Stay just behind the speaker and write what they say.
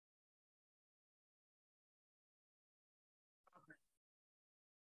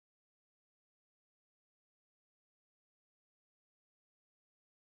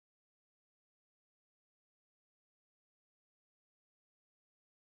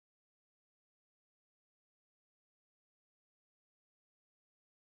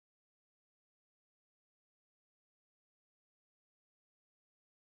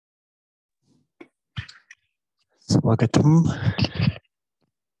Swagatam.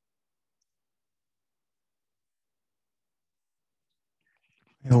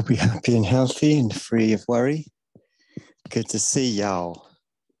 You'll be happy and healthy and free of worry. Good to see y'all.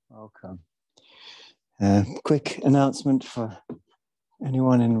 Welcome. Quick announcement for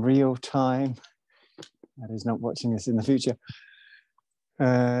anyone in real time that is not watching us in the future.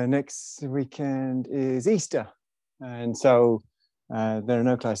 Next weekend is Easter. And so there are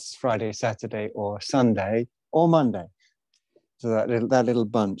no classes Friday, Saturday, or Sunday, or Monday. So that little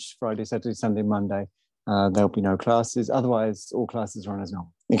bunch, Friday, Saturday, Sunday, Monday, there'll be no classes. Otherwise, all classes run as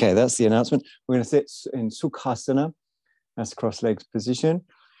normal. Okay, that's the announcement. We're going to sit in Sukhasana. That's cross-legs position.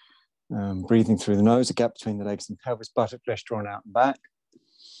 Breathing through the nose, a gap between the legs and pelvis, buttock flesh drawn out and back.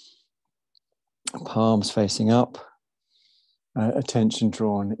 Palms facing up. Attention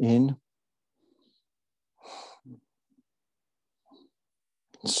drawn in.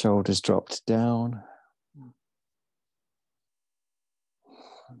 Shoulders dropped down.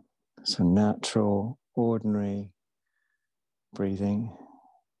 So natural, ordinary breathing.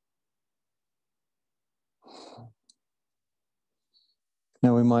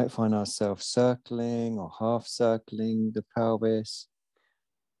 Now we might find ourselves circling or half circling the pelvis.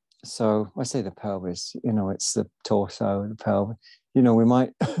 So I say the pelvis, it's the torso, the pelvis. We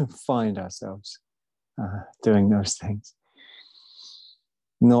might find ourselves doing those things.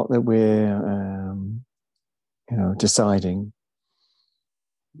 Not that we're, deciding,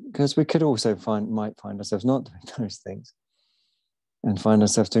 because we could also might find ourselves not doing those things and find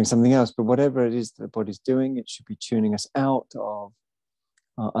ourselves doing something else. But whatever it is that the body's doing, it should be tuning us out of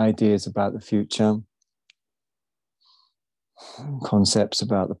our ideas about the future, concepts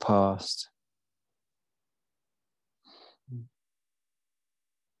about the past.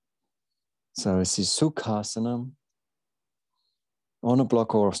 So this is Sukhasana, on a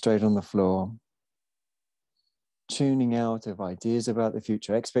block or straight on the floor, tuning out of ideas about the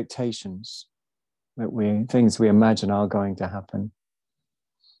future, expectations, things we imagine are going to happen,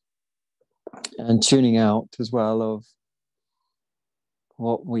 and tuning out as well of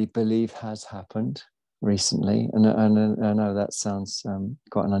what we believe has happened recently. And I know that sounds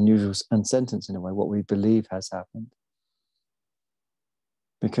quite an unusual sentence in a way, what we believe has happened.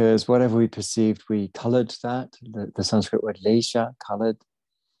 Because whatever we perceived, we coloured that. The Sanskrit word lesha, coloured,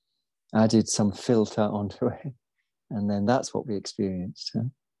 added some filter onto it. And then that's what we experienced.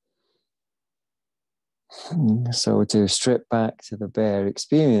 So to strip back to the bare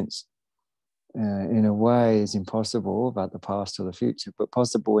experience, in a way, is impossible about the past or the future, but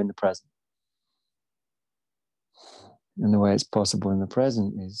possible in the present. And the way it's possible in the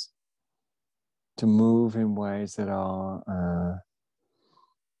present is to move in ways that are,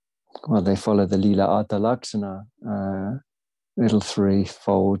 they follow the Lila Artha Lakshana, little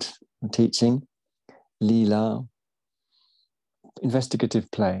threefold teaching. Lila,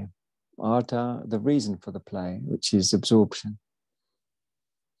 investigative play. Artha, the reason for the play, which is absorption.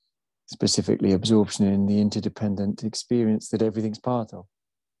 Specifically absorption in the interdependent experience that everything's part of.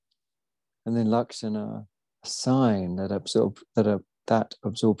 And then Lakshana, a sign that that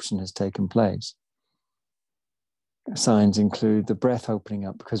absorption has taken place. Signs include the breath opening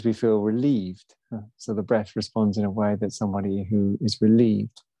up because we feel relieved. So the breath responds in a way that somebody who is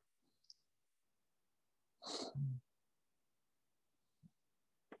relieved.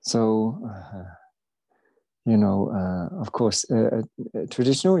 So, of course,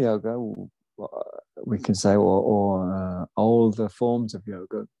 traditional yoga, we can say, or all the forms of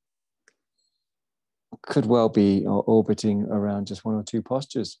yoga, could well be orbiting around just one or two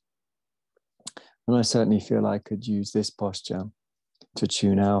postures. And I certainly feel I could use this posture to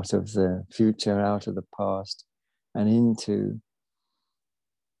tune out of the future, out of the past, and into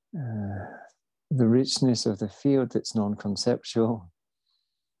the richness of the field that's non-conceptual.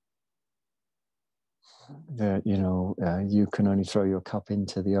 That, you can only throw your cup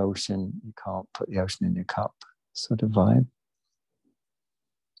into the ocean. You can't put the ocean in your cup, sort of vibe.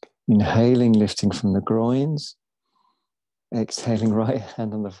 Inhaling, lifting from the groins. Exhaling, right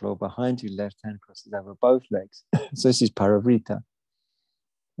hand on the floor behind you, left hand crosses over both legs. So this is Parivrita.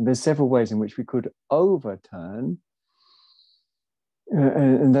 There's several ways in which we could overturn.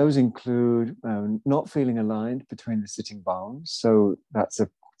 And those include not feeling aligned between the sitting bones. So that's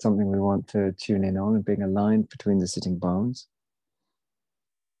something we want to tune in on, and being aligned between the sitting bones.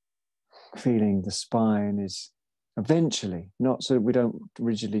 Feeling the spine is eventually, not so we don't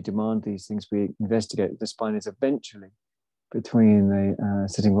rigidly demand these things, we investigate the spine is eventually between the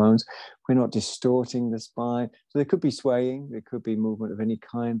sitting bones. We're not distorting the spine. So there could be swaying, there could be movement of any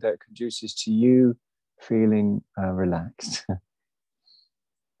kind that conduces to you feeling relaxed.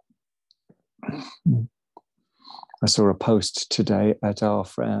 I saw a post today at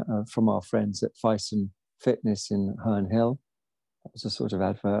from our friends at Fyson Fitness in Herne Hill. That was a sort of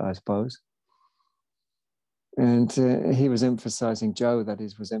advert, I suppose. And he was emphasizing, Joe, that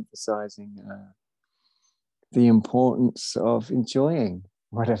is, was emphasizing the importance of enjoying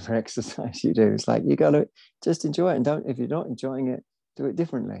whatever exercise you do. It's like, you got to just enjoy it, and don't, if you're not enjoying it, do it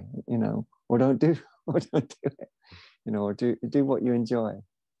differently, you know, or don't do it, you know, or do what you enjoy.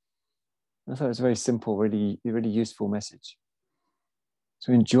 I thought it was a very simple, really useful message.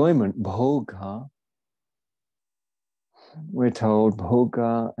 So enjoyment, bhoga, we're told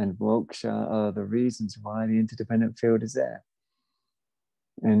bhoga and moksha are the reasons why the interdependent field is there.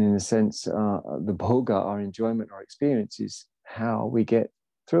 And in a sense, the bhoga, our enjoyment, our experience, is how we get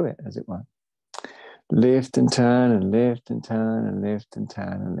through it, as it were. Lift and turn and lift and turn and lift and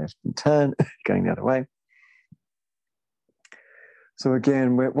turn and lift and turn, going the other way. So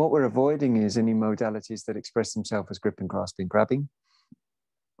again, what we're avoiding is any modalities that express themselves as gripping, grasping, grabbing,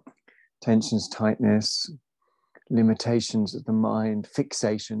 tensions, tightness, limitations of the mind,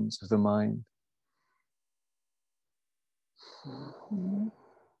 fixations of the mind.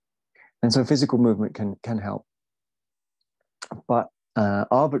 And so physical movement can help. But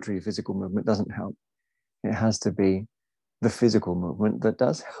arbitrary physical movement doesn't help. It has to be the physical movement that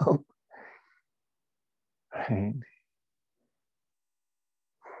does help. Right?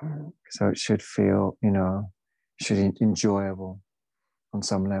 So it should feel, you know, should be enjoyable on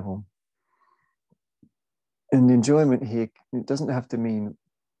some level. And enjoyment here, it doesn't have to mean,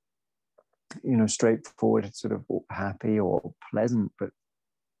 you know, straightforward, sort of happy or pleasant, but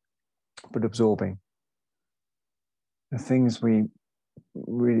absorbing. The things we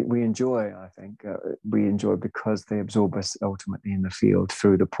enjoy, I think, we enjoy because they absorb us ultimately in the field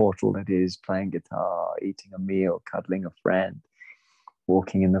through the portal that is playing guitar, eating a meal, cuddling a friend,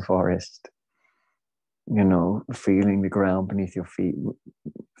 walking in the forest, you know, feeling the ground beneath your feet,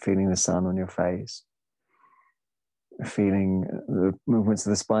 feeling the sun on your face, feeling the movements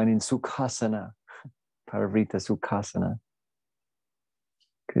of the spine in Sukhasana, Parivrita Sukhasana.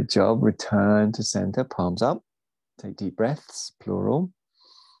 Good job. Return to center, palms up. Take deep breaths, plural.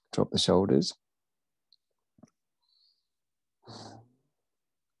 Drop the shoulders.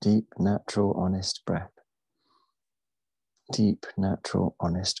 Deep, natural, honest breath. Deep, natural,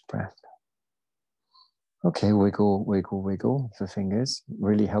 honest breath. Okay, wiggle, wiggle, wiggle the fingers.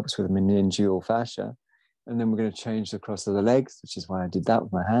 Really helps with meningeal fascia. And then we're going to change the cross of the legs, which is why I did that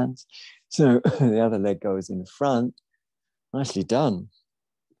with my hands. So the other leg goes in front. Nicely done.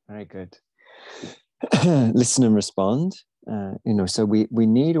 Very good. Listen and respond. You know, so we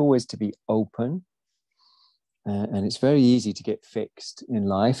need always to be open. And it's very easy to get fixed in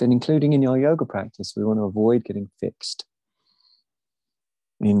life, and including in your yoga practice. We want to avoid getting fixed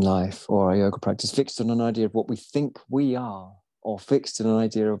in life or our yoga practice, fixed on an idea of what we think we are, or fixed on an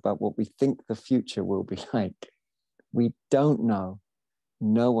idea about what we think the future will be like. We don't know.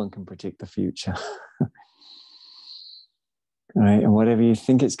 No one can predict the future. Right? And whatever you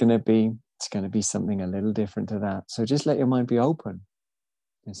think it's going to be something a little different to that. So just let your mind be open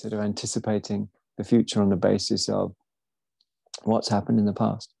instead of anticipating the future on the basis of what's happened in the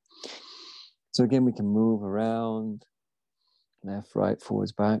past. So again, we can move around, left, right,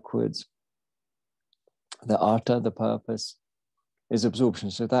 forwards, backwards. The artha, the purpose, is absorption.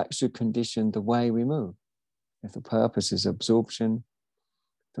 So that should condition the way we move. If the purpose is absorption,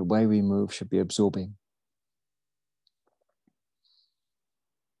 the way we move should be absorbing.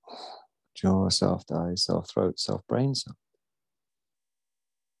 Jaw, soft eyes, soft throat, soft brain, soft.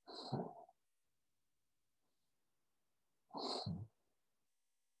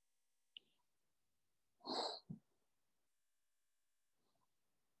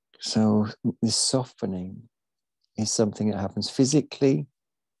 So this softening is something that happens physically,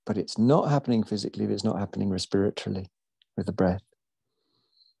 but it's not happening physically if it's not happening respiratorily with the breath.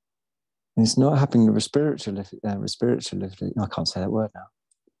 And it's not happening respiratorily, I can't say that word now,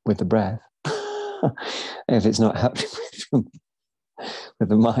 with the breath. If it's not happening with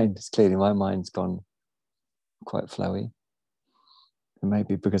the mind, it's clearly my mind's gone quite flowy. And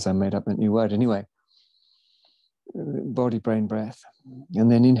maybe because I made up a new word. Anyway, body, brain, breath.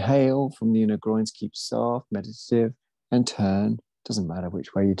 And then inhale from the inner groins, keep soft, meditative, and turn. Doesn't matter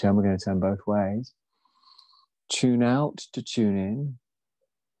which way you turn, we're going to turn both ways. Tune out to tune in.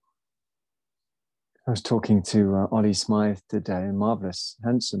 I was talking to Ollie Smythe today, marvelous,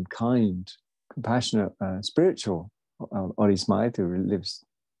 handsome, kind, compassionate, spiritual Ollie Smythe, who lives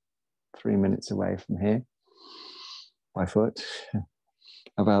 3 minutes away from here by foot,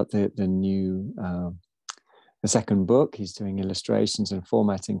 about the new, the second book. He's doing illustrations and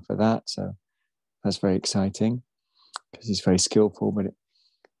formatting for that, so that's very exciting. because he's very skillful. But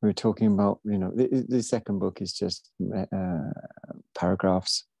we were talking about, the second book is just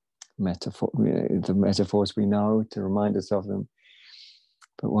paragraphs, the metaphors we know to remind us of them.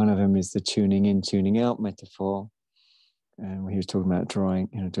 But one of them is the tuning in, tuning out metaphor. And he was talking about drawing,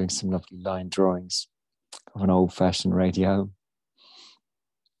 doing some lovely line drawings of an old-fashioned radio,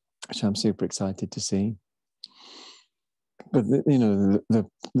 which I'm super excited to see. But the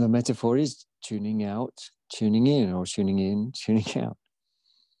metaphor is tuning out, tuning in, or tuning in, tuning out.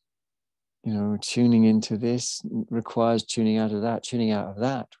 Tuning into this requires tuning out of that. Tuning out of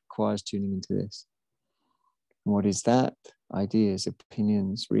that requires tuning into this. And what is that? Ideas,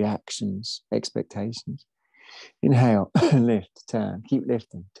 opinions, reactions, expectations. Inhale, lift, turn, keep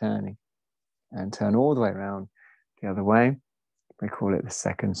lifting, turning, and turn all the way around the other way. We call it the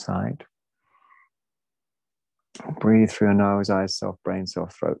second side. Breathe through your nose, eyes soft, brain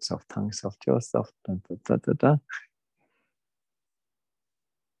soft, throat soft, tongue soft, jaw soft. Da, da, da, da, da.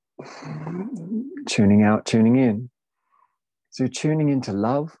 Tuning out, tuning in. So tuning into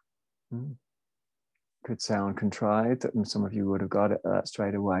love could sound contrived, and some of you would have got it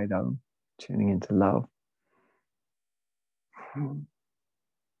straight away, though. Tuning into love.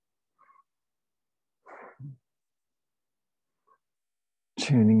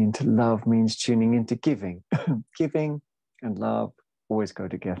 Tuning into love means tuning into giving. Giving and love always go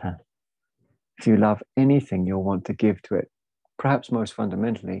together. If you love anything, you'll want to give to it. Perhaps most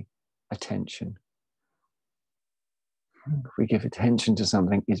fundamentally, attention. If we give attention to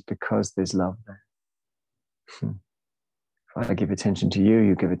something, it's because there's love there. If I give attention to you,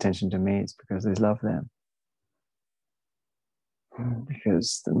 you give attention to me, it's because there's love there.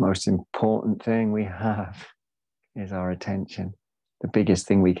 Because the most important thing we have is our attention. The biggest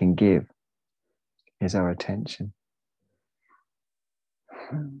thing we can give is our attention.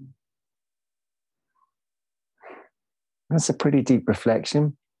 That's a pretty deep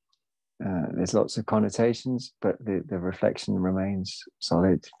reflection. There's lots of connotations, but the reflection remains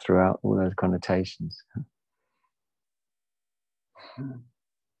solid throughout all those connotations.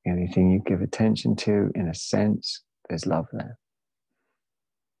 Anything you give attention to, in a sense, there's love there.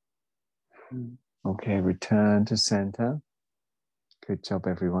 Okay, return to center. Good job,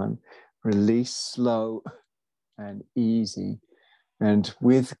 everyone. Release slow and easy. And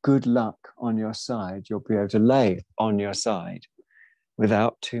with good luck on your side, you'll be able to lay on your side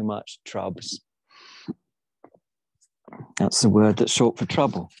without too much trubs. That's the word that's short for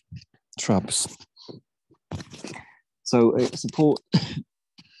trouble. Trubs. So support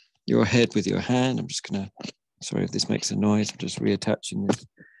your head with your hand. I'm just going to, sorry if this makes a noise, I'm just reattaching this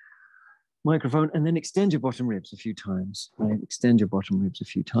microphone, and then extend your bottom ribs a few times. Right? Extend your bottom ribs a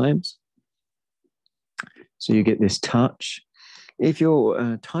few times. So you get this touch. If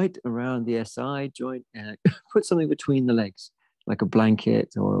you're tight around the SI joint, put something between the legs, like a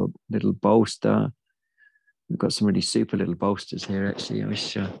blanket or a little bolster. We've got some really super little bolsters here, actually. I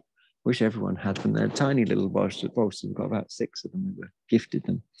wish everyone had them. They're tiny little bolsters. We've got about 6 of them. We were gifted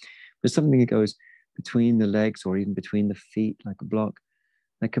them. But something that goes between the legs or even between the feet, like a block,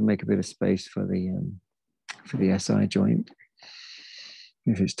 that can make a bit of space for the SI joint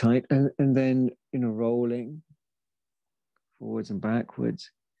if it's tight. And then, rolling forwards and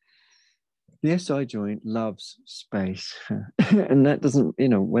backwards. The SI joint loves space. And that doesn't,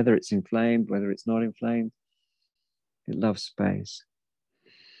 whether it's inflamed, whether it's not inflamed, it loves space.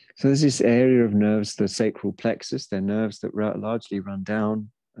 So there's this area of nerves, the sacral plexus. They're nerves that largely run down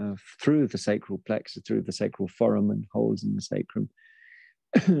through the sacral plexus, through the sacral foramen, holes in the sacrum,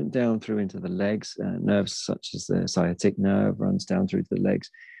 down through into the legs. Nerves such as the sciatic nerve runs down through the legs.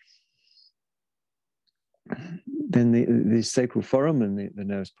 Then the sacral foramen, the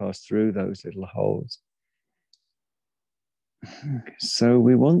nerves pass through those little holes. So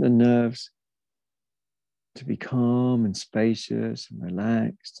we want the nerves to be calm and spacious and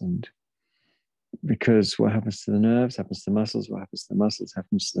relaxed, and because what happens to the nerves happens to the muscles, what happens to the muscles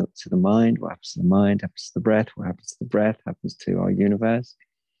happens to the mind, what happens to the mind happens to the breath, what happens to the breath happens to our universe.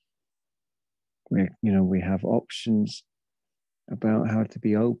 We have options about how to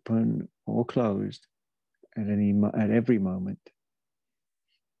be open or closed at every moment.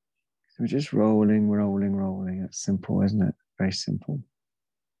 So we're just rolling. That's simple, isn't it? Very simple.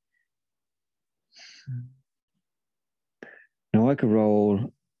 Now I could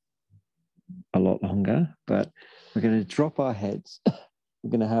roll a lot longer, but we're going to drop our heads. We're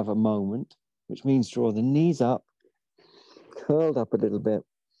going to have a moment, which means draw the knees up, curled up a little bit,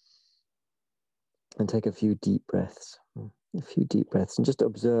 and take a few deep breaths. And just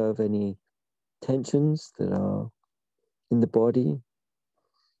observe any tensions that are in the body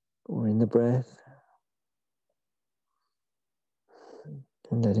or in the breath.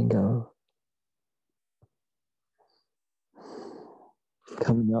 and letting go.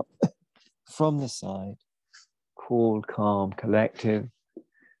 Coming up from the side, cool, calm, collective.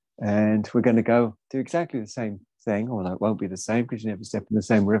 And we're going to go do exactly the same thing, although it won't be the same because you never step in the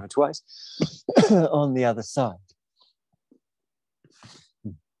same river twice, on the other side.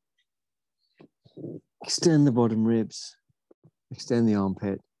 Extend the bottom ribs, extend the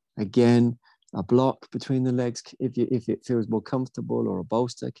armpit. Again, a block between the legs, if it feels more comfortable, or a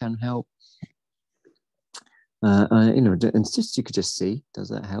bolster can help. And just you could just see, does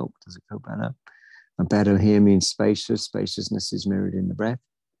that help? Does it feel better? And better here means spacious. Spaciousness is mirrored in the breath.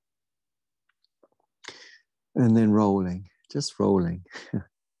 And then rolling, just rolling.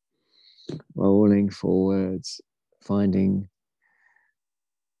 Rolling forwards, finding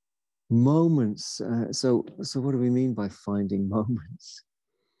moments. So what do we mean by finding moments?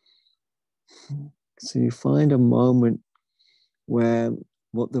 So you find a moment where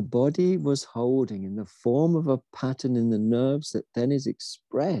what the body was holding in the form of a pattern in the nerves that then is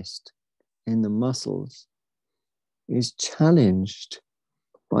expressed in the muscles is challenged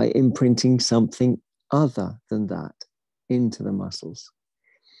by imprinting something other than that into the muscles.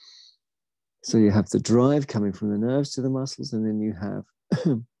 So you have the drive coming from the nerves to the muscles, and then you have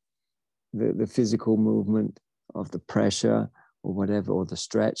the physical movement of the pressure or whatever, or the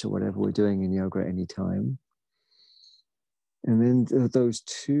stretch or whatever we're doing in yoga at any time. And then those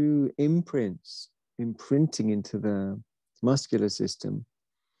two imprints, imprinting into the muscular system.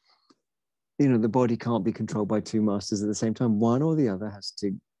 The body can't be controlled by two masters at the same time. One or the other has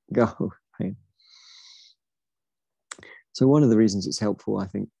to go, right? So one of the reasons it's helpful, I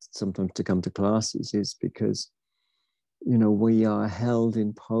think, sometimes to come to classes is because, we are held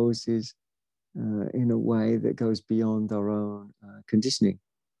in poses in a way that goes beyond our own conditioning.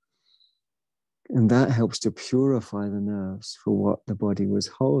 And that helps to purify the nerves for what the body was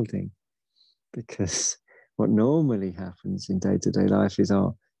holding. Because what normally happens in day-to-day life is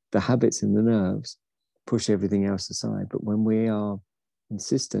the habits in the nerves push everything else aside. But when we are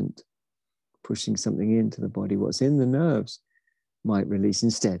insistent, pushing something into the body, what's in the nerves might release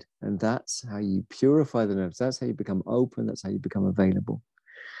instead. And that's how you purify the nerves. That's how you become open. That's how you become available.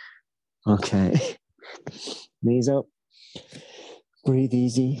 Okay. Knees up. Breathe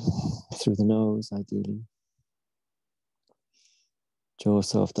easy through the nose, ideally. Jaw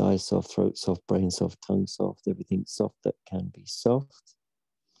soft, eyes soft, throat soft, brain soft, tongue soft, everything soft that can be soft.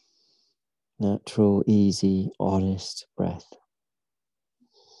 Natural, easy, honest breath.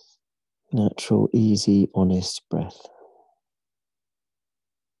 Natural, easy, honest breath.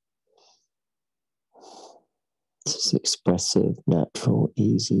 This is expressive, natural,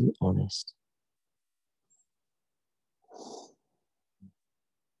 easy, honest.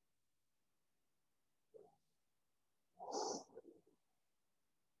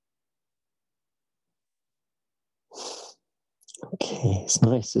 Okay, it's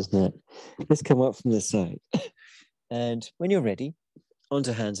nice, isn't it? Let's come up from the side. And when you're ready,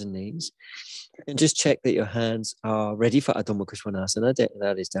 onto hands and knees. And just check that your hands are ready for Adho Mukha Svanasana,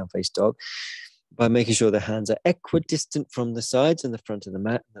 that is down face dog, by making sure the hands are equidistant from the sides and the front of the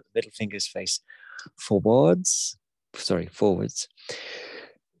mat, and that the middle fingers face forwards.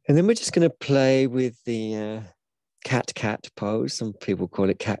 And then we're just going to play with the cat-cat pose. Some people call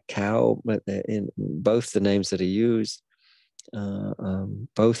it cat-cow, but in both the names that are used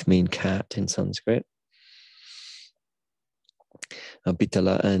both mean cat in Sanskrit.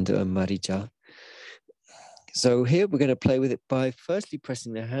 Bitala and Marija. So here we're going to play with it by firstly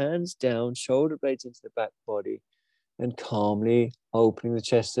pressing the hands down, shoulder blades into the back body, and calmly opening the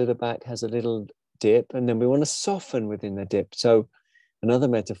chest so the back has a little dip, and then we want to soften within the dip. So another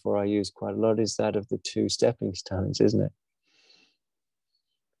metaphor I use quite a lot is that of the two stepping stones, isn't it?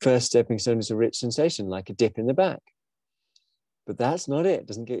 First stepping stone is a rich sensation, like a dip in the back. But that's not it. It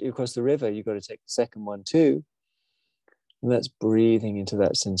doesn't get you across the river. You've got to take the second one too. And that's breathing into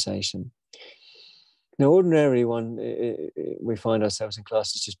that sensation. Now, ordinarily, we find ourselves in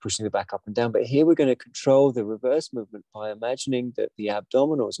classes just pushing the back up and down. But here we're going to control the reverse movement by imagining that the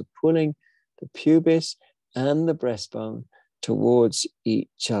abdominals are pulling the pubis and the breastbone towards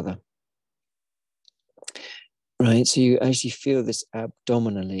each other. Right? So you actually feel this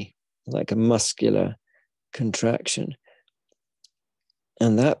abdominally, like a muscular contraction.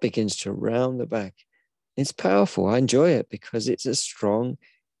 And that begins to round the back. It's powerful. I enjoy it because it's a strong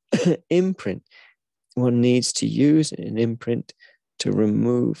imprint. One needs to use an imprint to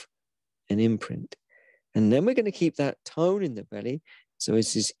remove an imprint. And then we're going to keep that tone in the belly. So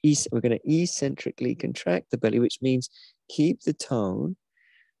it's this we're going to eccentrically contract the belly, which means keep the tone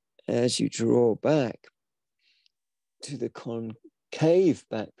as you draw back to the cave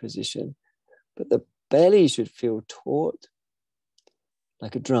back position, but the belly should feel taut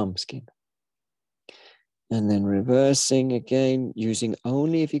like a drum skin. And then reversing again, using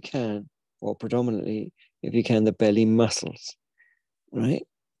only if you can, or predominantly if you can, the belly muscles, right?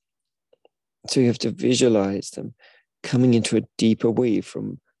 So you have to visualize them coming into a deeper weave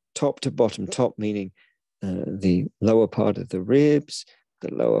from top to bottom, top meaning the lower part of the ribs,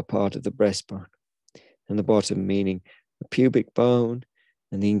 the lower part of the breastbone, and the bottom meaning the pubic bone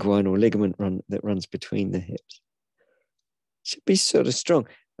and the inguinal ligament that runs between the hips. Should be sort of strong.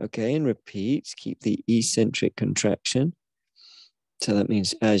 Okay, and repeat, keep the eccentric contraction. So that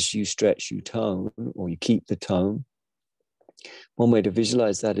means as you stretch, you tone, or you keep the tone. One way to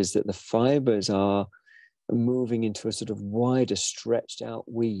visualize that is that the fibers are moving into a sort of wider, stretched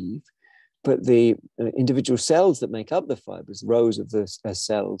out weave, but the individual cells that make up the fibers, rows of the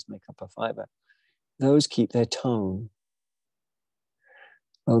cells make up a fiber, those keep their tone.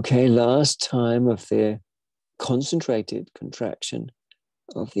 Okay, last time of the concentrated contraction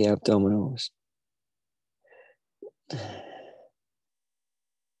of the abdominals.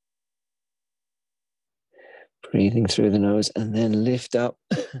 Breathing through the nose and then lift up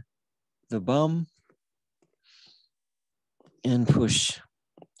the bum and push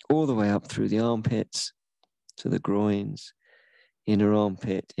all the way up through the armpits to the groins, inner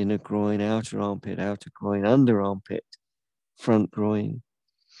armpit, inner groin, outer groin, under armpit, front groin.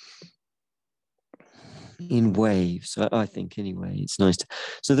 In waves, I think anyway, it's nice to.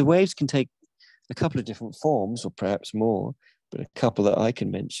 So the waves can take a couple of different forms, or perhaps more, but a couple that I can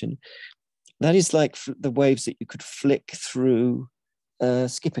mention. That is like the waves that you could flick through a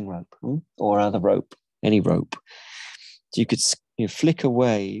skipping rope or other rope, any rope. So you could flick a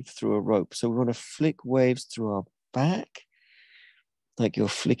wave through a rope. So we want to flick waves through our back, like you're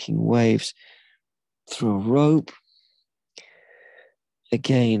flicking waves through a rope,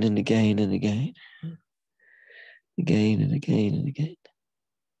 again and again and again, again and again and again.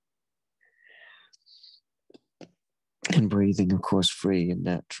 And breathing, of course, free and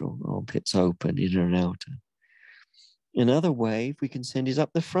natural, armpits open, inner and outer. Another wave we can send is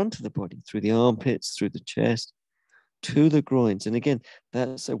up the front of the body, through the armpits, through the chest, to the groins. And again,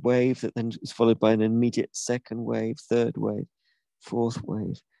 that's a wave that then is followed by an immediate second wave, third wave, fourth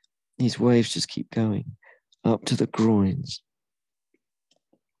wave. These waves just keep going up to the groins.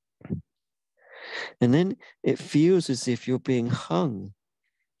 And then it feels as if you're being hung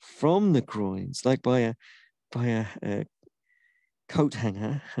from the groins, like by a coat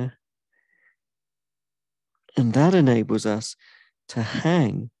hanger. And that enables us to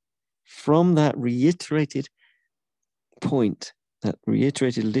hang from that reiterated point, that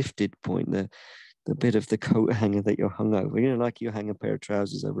reiterated lifted point, the bit of the coat hanger that you're hung over, like you hang a pair of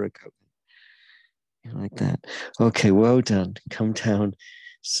trousers over a coat. Like that. Okay, well done. Come down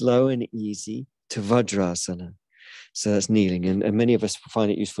slow and easy to Vajrasana. So that's kneeling. And many of us find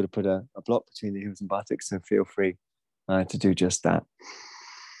it useful to put a block between the heels and buttocks, so feel free to do just that.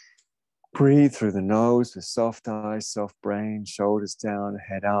 Breathe through the nose with soft eyes, soft brain, shoulders down,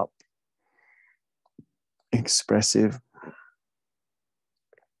 head up. Expressive,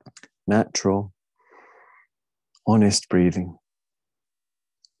 natural, honest breathing.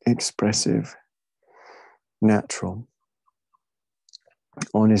 Expressive, natural,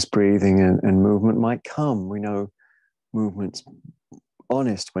 honest breathing, and movement might come. We know movement's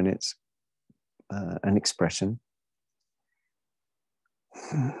honest when it's an expression.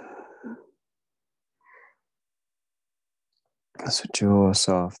 So jaw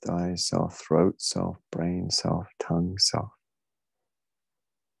soft, eyes soft, throat soft, brain soft, tongue soft.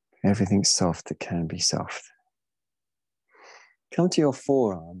 Everything soft that can be soft. Come to your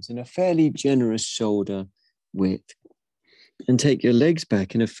forearms in a fairly generous shoulder width, and take your legs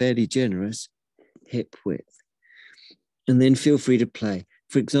back in a fairly generous hip width. And then feel free to play.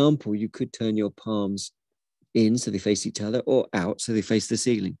 For example, you could turn your palms in so they face each other, or out so they face the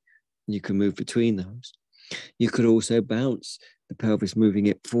ceiling. You can move between those. You could also bounce the pelvis, moving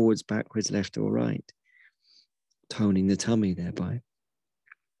it forwards, backwards, left or right, toning the tummy thereby.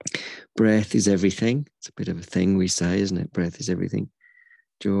 Breath is everything. It's a bit of a thing we say, isn't it? Breath is everything.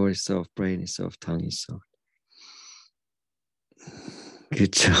 Jaw is soft, brain is soft, tongue is soft.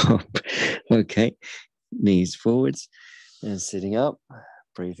 Good job. Okay, knees forwards and sitting up,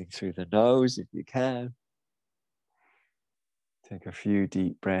 breathing through the nose if you can. Take a few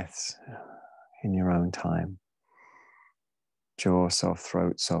deep breaths in your own time. Jaw soft,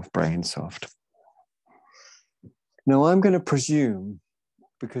 throat soft, brain soft. Now I'm going to presume,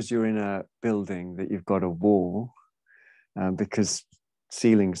 because you're in a building, that you've got a wall, because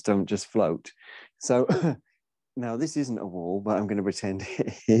ceilings don't just float. So Now, this isn't a wall, but I'm going to pretend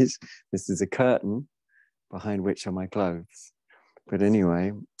it is. This is a curtain behind which are my clothes. But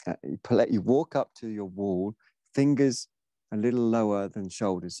anyway, you walk up to your wall, fingers a little lower than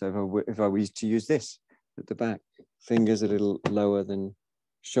shoulders. So if I was to use this at the back, fingers a little lower than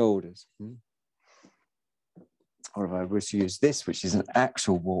shoulders. Or if I was to use this, which is an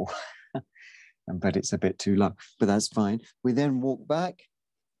actual wall, but it's a bit too long, but that's fine. We then walk back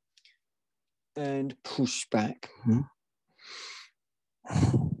and push back. And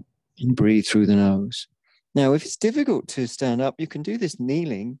breathe through the nose. Now, if it's difficult to stand up, you can do this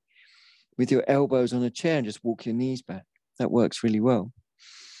kneeling with your elbows on a chair and just walk your knees back. That works really well.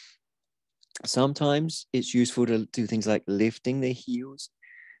 Sometimes it's useful to do things like lifting the heels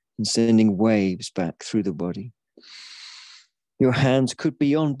and sending waves back through the body. Your hands could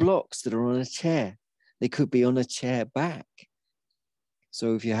be on blocks that are on a chair. They could be on a chair back.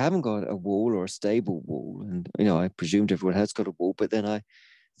 So if you haven't got a wall or a stable wall, and I presumed everyone has got a wall, but then I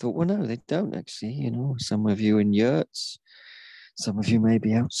thought, well, no, they don't actually. Some of you in yurts, some of you may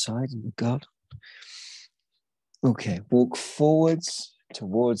be outside in the garden. Okay, walk forwards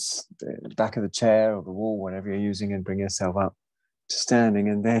towards the back of the chair or the wall, whatever you're using, and bring yourself up to standing.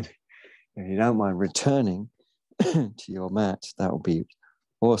 And then, if you don't mind returning to your mat, that will be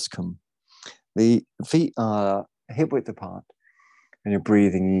awesome. The feet are hip width apart and you're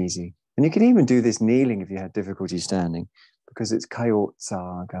breathing easy. And you can even do this kneeling if you had difficulty standing, because it's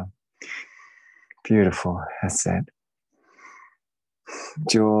Kayotsaga. Beautiful, that's it.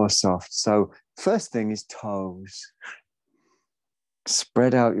 Jaw soft. So first thing is toes.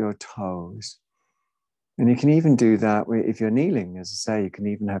 Spread out your toes. And you can even do that if you're kneeling, as I say, you can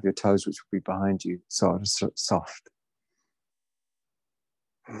even have your toes, which will be behind you, sort of soft.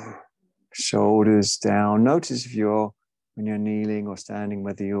 Shoulders down. Notice when you're kneeling or standing,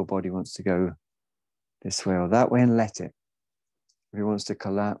 whether your body wants to go this way or that way, and let it. If it wants to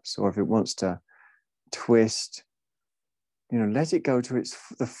collapse or if it wants to twist, let it go to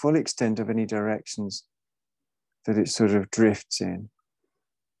the full extent of any directions that it sort of drifts in.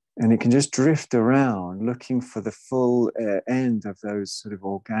 And it can just drift around looking for the full end of those sort of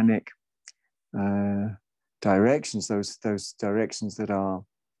organic directions, those directions that are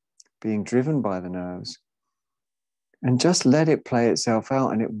being driven by the nerves. And just let it play itself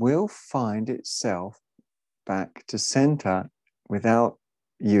out, and it will find itself back to center without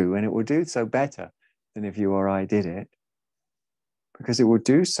you, and it will do so better than if you or I did it, because it will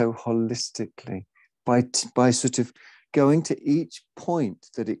do so holistically by sort of going to each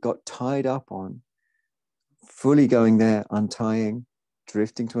point that it got tied up on, fully going there, untying,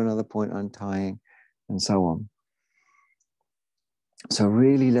 drifting to another point, untying, and so on. So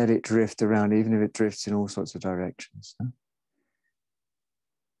really let it drift around, even if it drifts in all sorts of directions.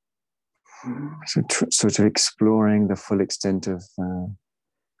 So sort of exploring the full extent of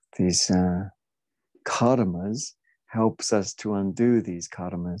these karmas helps us to undo these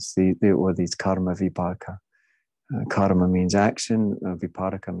karmas, or these karma vipaka. Karma means action,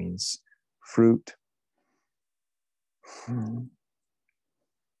 vipaka means fruit.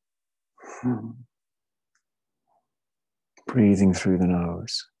 Breathing through the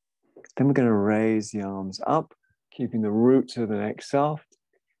nose. Then we're going to raise the arms up, keeping the roots of the neck soft.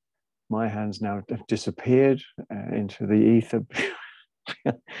 My hands now have disappeared into the ether,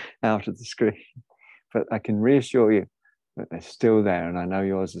 out of the screen. But I can reassure you that they're still there, and I know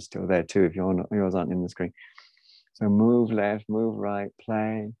yours is still there too if yours aren't in the screen. So move left, move right,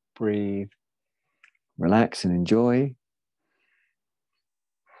 play, breathe, relax and enjoy.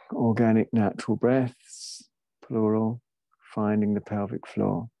 Organic natural breaths, plural, finding the pelvic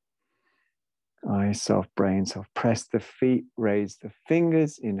floor. Eyes soft, brain soft. Press the feet, raise the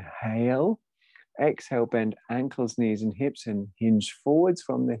fingers, inhale. Exhale, bend ankles, knees and hips and hinge forwards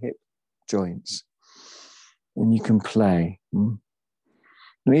from the hip joints. And you can play.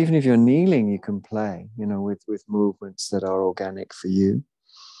 Now, even if you're kneeling, you can play, with movements that are organic for you.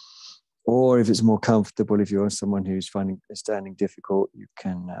 Or if it's more comfortable, if you're someone who's finding standing difficult, you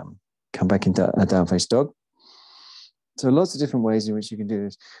can come back into a down face dog. So lots of different ways in which you can do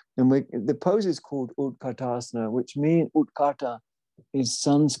this. And the pose is called Utkatasana, which means Utkata is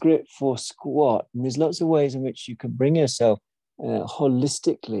Sanskrit for squat. And there's lots of ways in which you can bring yourself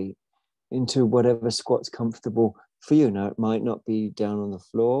holistically into whatever squat's comfortable for you. Now, it might not be down on the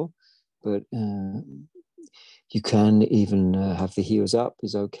floor, but you can even have the heels up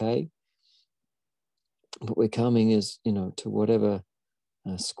is okay. But we're coming to whatever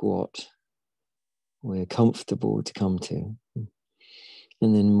squat we're comfortable to come to.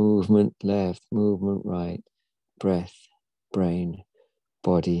 And then movement left, movement right, breath, brain,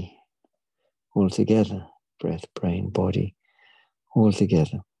 body, all together. breath, brain, body, all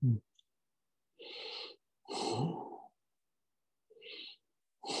together.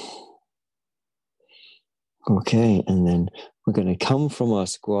 Okay, and then we're going to come from our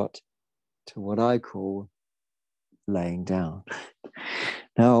squat to what I call laying down.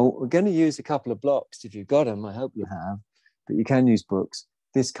 Now, we're going to use a couple of blocks. If you've got them, I hope you have, but you can use books.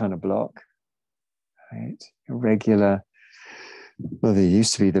 This kind of block, right? A regular, well, there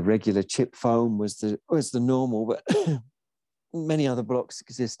used to be the regular chip foam was the normal, but many other blocks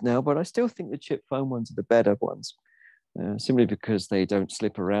exist now, but I still think the chip foam ones are the better ones, simply because they don't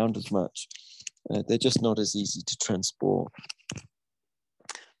slip around as much. They're just not as easy to transport.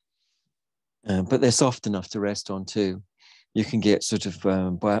 But they're soft enough to rest on too. You can get sort of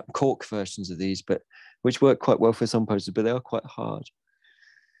cork versions of these, but which work quite well for some poses, but they are quite hard.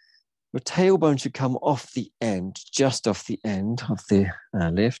 Your tailbone should come off the end, just off the end of the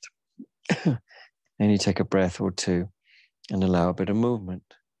lift. And you take a breath or two and allow a bit of movement.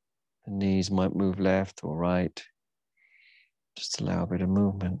 The knees might move left or right. Just allow a bit of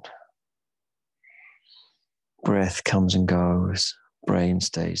movement. Breath comes and goes. Brain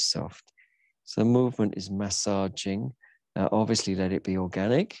stays soft. So the movement is massaging. Obviously, let it be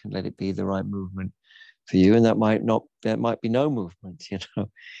organic. Let it be the right movement for you. And that might be no movement, you know.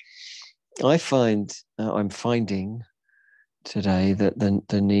 I'm finding today that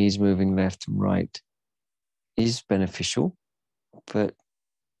the knees moving left and right is beneficial, but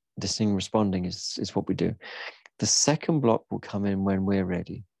listening, responding is what we do. The second block will come in when we're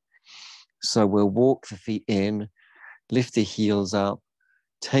ready. So we'll walk the feet in, lift the heels up,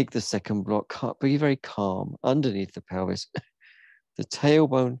 take the second block, be very calm underneath the pelvis, the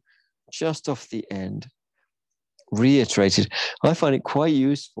tailbone just off the end, reiterated. I find it quite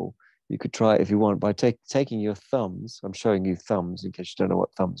useful. You could try it if you want by taking your thumbs. I'm showing you thumbs in case you don't know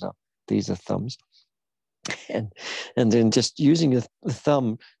what thumbs are. These are thumbs. And then just using the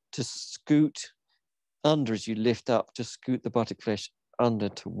thumb to scoot under as you lift up, to scoot the buttock flesh under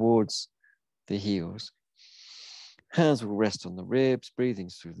towards the heels. Hands will rest on the ribs, breathing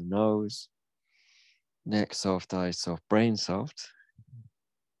through the nose. Neck soft, eyes soft, brain soft.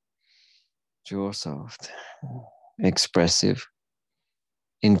 Jaw soft. Expressive.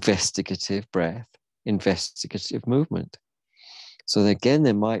 Investigative breath. Investigative movement. So again,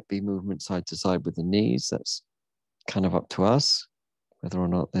 there might be movement side to side with the knees. That's kind of up to us, whether or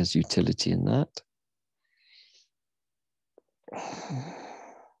not there's utility in that.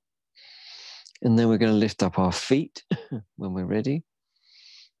 And then we're going to lift up our feet when we're ready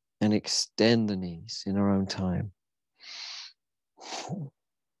and extend the knees in our own time.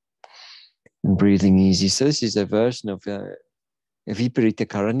 And breathing easy. So this is a version of Viparita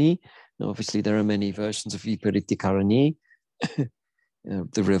Karani. Now, obviously, there are many versions of Viparita Karani.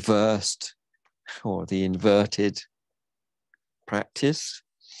 The reversed or the inverted practice.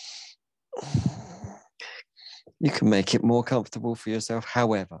 You can make it more comfortable for yourself.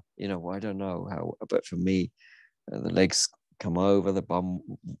 However, you know, I don't know how, but for me, the legs come over, the bum,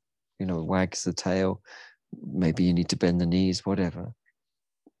 you know, wags the tail. Maybe you need to bend the knees, whatever.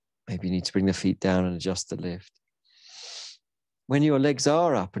 Maybe you need to bring the feet down and adjust the lift. When your legs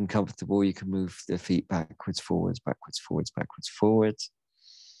are up and comfortable, you can move the feet backwards, forwards, backwards, forwards, backwards, forwards.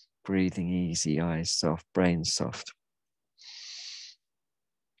 Breathing easy, eyes soft, brain soft.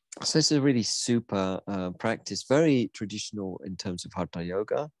 So this is a really super practice, very traditional in terms of Hatha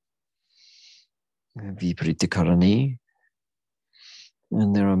Yoga, Viparita Karani.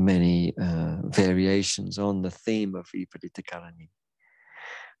 And there are many variations on the theme of Viparita Karani.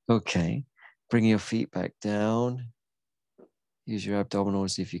 Okay, bring your feet back down. Use your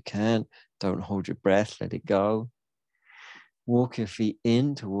abdominals if you can. Don't hold your breath, let it go. Walk your feet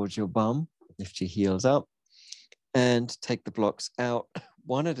in towards your bum. Lift your heels up. And take the blocks out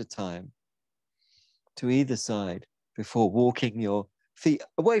one at a time to either side before walking your feet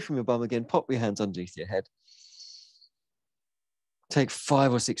away from your bum again. Pop your hands underneath your head. Take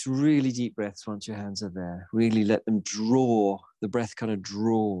 5 or 6 really deep breaths once your hands are there. Really let them draw. The breath kind of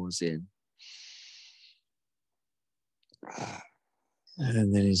draws in.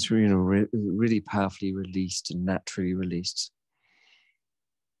 And then it's really powerfully released and naturally released.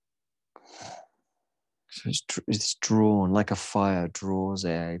 So it's drawn like a fire draws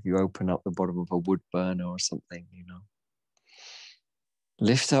air. If you open up the bottom of a wood burner or something, you know.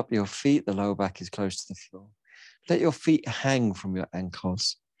 Lift up your feet. The lower back is close to the floor. Let your feet hang from your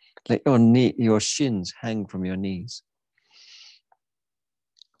ankles. Let your shins hang from your knees.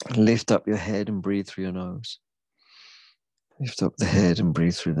 Lift up your head and breathe through your nose. Lift up the head and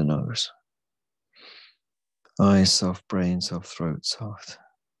breathe through the nose. Eyes soft, brain soft, throat soft.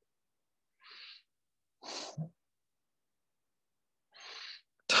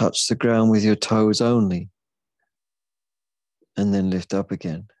 Touch the ground with your toes only, and then lift up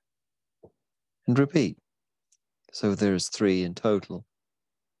again. And repeat. So there's 3 in total.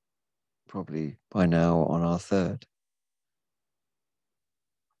 Probably by now on our 3rd.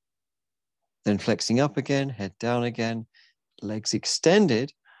 Then flexing up again, head down again, legs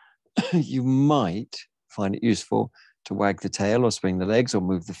extended. You might find it useful to wag the tail or swing the legs or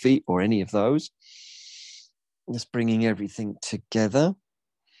move the feet or any of those. Just bringing everything together.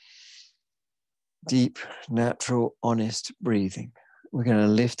 Deep, natural, honest breathing. We're going to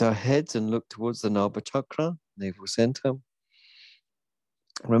lift our heads and look towards the Nabha chakra, navel center.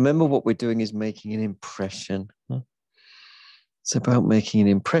 Remember, what we're doing is making an impression. It's about making an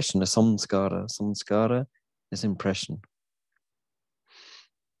impression, a samskara. Samskara is impression.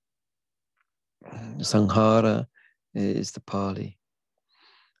 Sanghara is the Pali.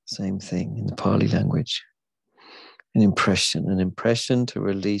 Same thing in the Pali language. An impression to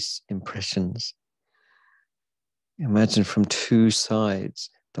release impressions. Imagine from 2 sides,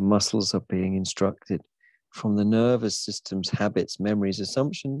 the muscles are being instructed from the nervous system's habits, memories,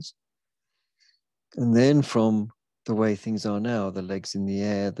 assumptions, and then from the way things are now, the legs in the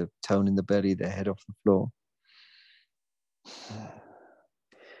air, the tone in the belly, the head off the floor.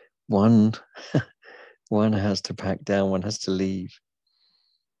 One has to pack down, one has to leave.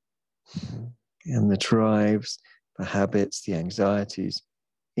 And the drives, the habits, the anxieties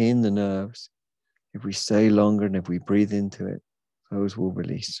in the nerves, if we stay longer and if we breathe into it, those will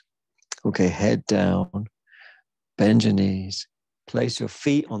release. Okay, head down, bend your knees, place your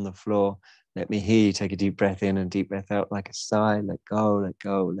feet on the floor. Let me hear you take a deep breath in and deep breath out like a sigh. Let go, let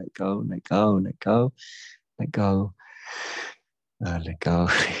go, let go, let go, let go, let go, let go,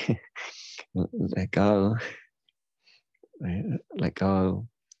 let go, let go,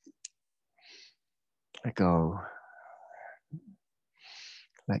 let go,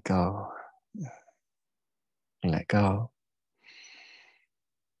 let go, let go.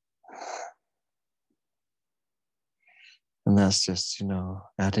 And that's just,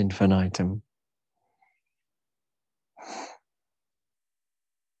 ad infinitum.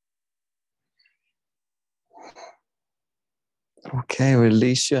 Okay,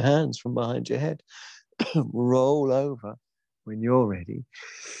 release your hands from behind your head. Roll over when you're ready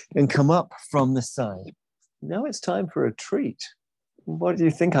and come up from the side. Now it's time for a treat. What do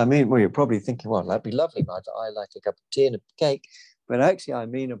you think I mean? Well, you're probably thinking, well, that'd be lovely, but I like a cup of tea and a cake. But actually, I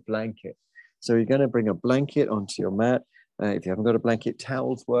mean a blanket. So you're going to bring a blanket onto your mat. If you haven't got a blanket,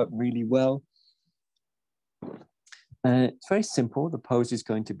 towels work really well. It's very simple. The pose is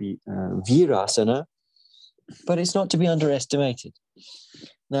going to be virasana, but it's not to be underestimated.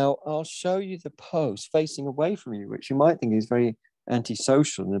 Now, I'll show you the pose facing away from you, which you might think is very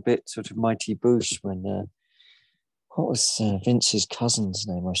antisocial and a bit sort of Mighty Boosh when, what was Vince's cousin's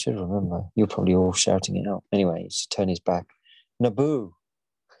name? I should remember. You're probably all shouting it out. Anyway, he should turn his back. Naboo.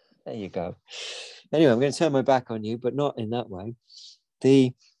 There you go. Anyway, I'm going to turn my back on you, but not in that way.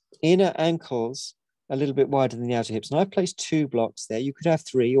 The inner ankles a little bit wider than the outer hips. And I've placed 2 blocks there. You could have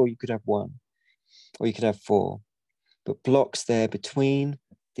 3, or you could have 1, or you could have 4. But blocks there between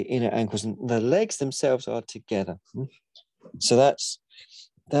the inner ankles, and the legs themselves are together. So that's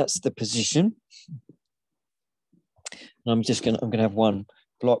the position. And I'm gonna have 1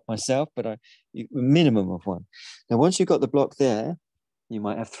 block myself, but a minimum of 1. Now, once you've got the block there, you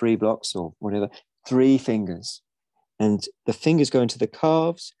might have 3 blocks or whatever, 3 fingers, and the fingers go into the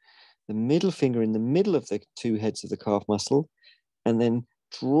calves, the middle finger in the middle of the 2 heads of the calf muscle, and then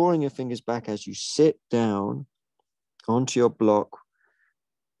drawing your fingers back as you sit down onto your block,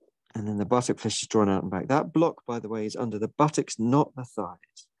 and then the buttock flesh is drawn out and back. That block, by the way, is under the buttocks, not the thighs.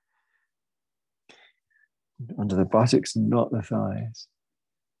 Under the buttocks, not the thighs.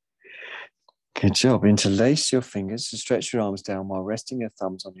 Good job. Interlace your fingers and stretch your arms down while resting your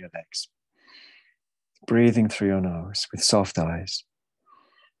thumbs on your legs. Breathing through your nose with soft eyes.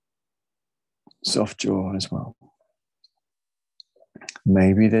 Soft jaw as well.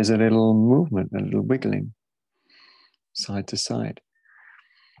 Maybe there's a little movement, a little wiggling, side to side,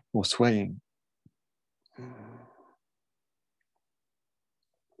 or swaying.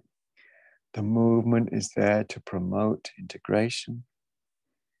 The movement is there to promote integration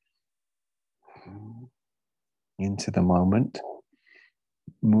into the moment.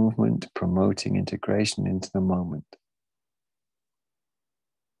 Movement promoting integration into the moment.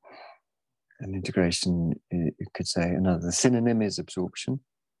 And integration, you could say another synonym is absorption.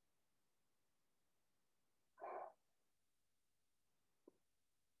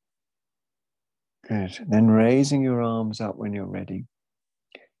 Good. Then raising your arms up when you're ready.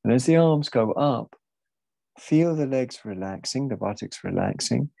 And as the arms go up, Feel the legs relaxing, the buttocks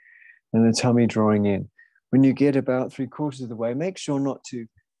relaxing, and the tummy drawing in. When you get about 3/4 of the way, make sure not to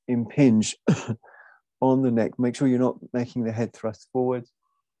impinge on the neck. Make sure you're not making the head thrust forward,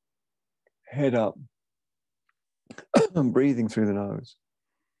 head up, and breathing through the nose.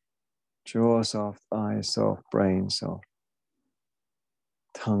 Jaw soft, eyes soft, brain soft,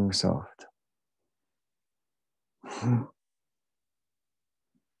 tongue soft.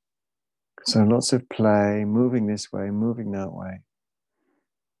 So lots of play, moving this way, moving that way.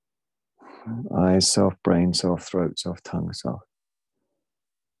 Eyes soft, brain soft, throat soft, tongue soft.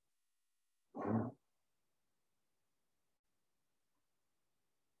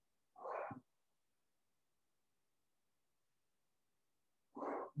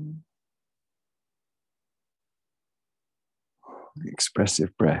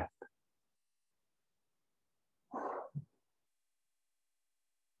 Expressive breath.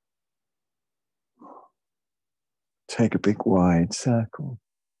 Take a big wide circle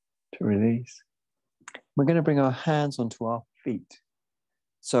to release. We're going to bring our hands onto our feet.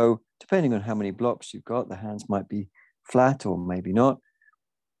 So depending on how many blocks you've got, the hands might be flat or maybe not.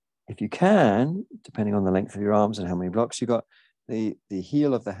 If you can, depending on the length of your arms and how many blocks you got, the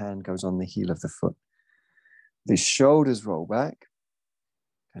heel of the hand goes on the heel of the foot. The shoulders roll back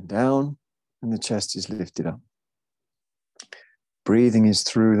and down, and the chest is lifted up. Breathing is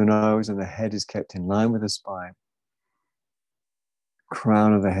through the nose, and the head is kept in line with the spine.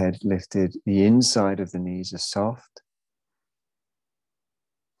 Crown of the head lifted. The inside of the knees are soft.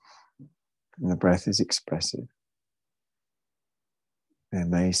 And the breath is expressive. There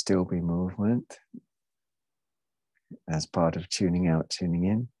may still be movement as part of tuning out, tuning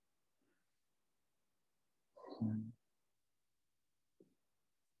in.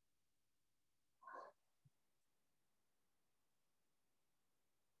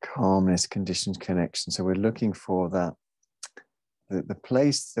 Calmness, conditioned connection. So we're looking for that, the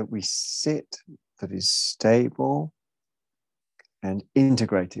place that we sit that is stable and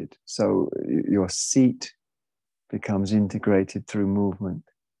integrated. So your seat becomes integrated through movement.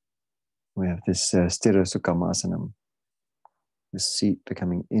 We have this Sthira Sukhamasanam, the seat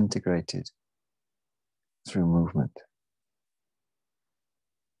becoming integrated through movement.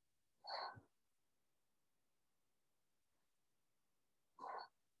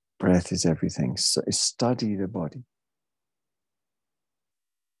 Breath is everything. So study the body.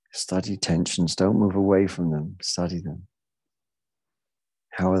 Study tensions. Don't move away from them. Study them.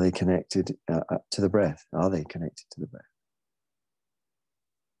 How are they connected to the breath? Are they connected to the breath?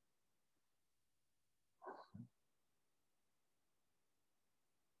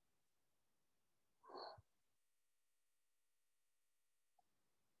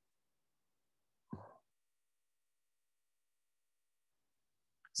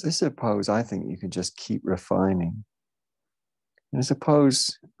 So this is a pose I think you can just keep refining. And it's a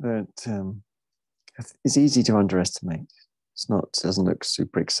pose that is easy to underestimate. Doesn't look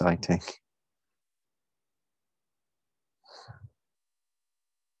super exciting.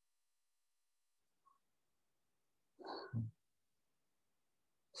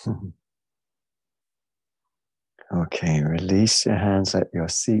 Okay, release your hands, let your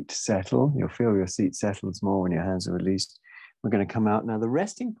seat settle. You'll feel your seat settles more when your hands are released. We're going to come out now. The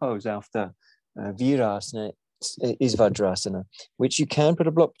resting pose after Virasana is Vajrasana, which you can put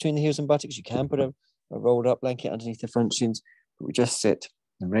a block between the heels and buttocks. You can put a rolled up blanket underneath the front shins, but we just sit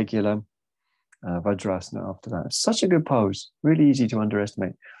in regular Vajrasana after that. It's such a good pose, really easy to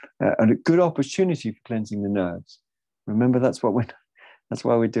underestimate, and a good opportunity for cleansing the nerves. Remember, that's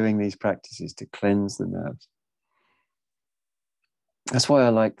why we're doing these practices, to cleanse the nerves. That's why I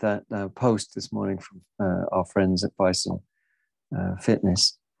like that post this morning from our friends at Faisal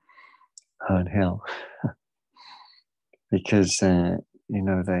Fitness and Hill, because they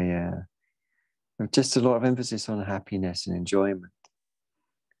have just a lot of emphasis on happiness and enjoyment.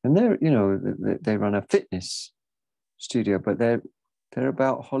 And they run a fitness studio, but they're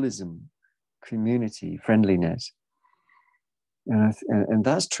about holism, community, friendliness, and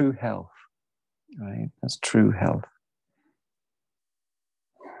that's true health, right? That's true health.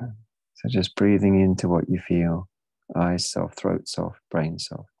 So just breathing into what you feel, eyes soft, throat soft, brain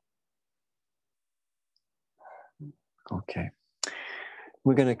soft. Okay.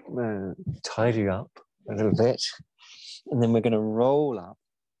 We're going to tidy up a little bit, and then we're going to roll up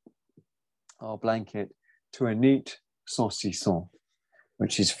our blanket to a neat saucisson,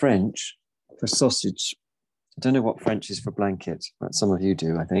 which is French for sausage. I don't know what French is for blanket, but some of you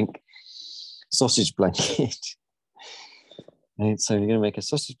do, I think. Sausage blanket. And so you're going to make a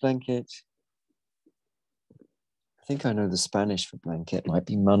sausage blanket. I think I know the Spanish for blanket, might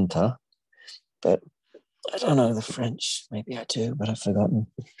be manta, but I don't know the French. Maybe I do, but I've forgotten.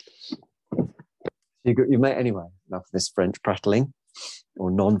 You may anyway. Enough of this French prattling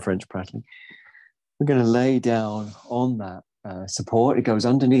or non-French prattling. We're going to lay down on that support. It goes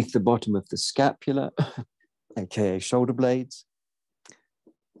underneath the bottom of the scapula, aka shoulder blades,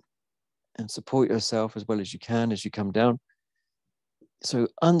 and support yourself as well as you can as you come down. So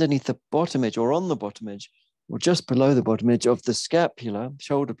underneath the bottom edge or on the bottom edge or just below the bottom edge of the scapula,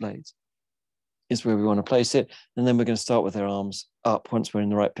 shoulder blades, is where we want to place it. And then we're going to start with our arms up once we're in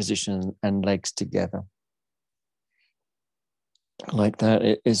the right position and legs together. Like that.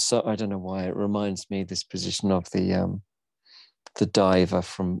 It is so, I don't know why, it reminds me this position of the diver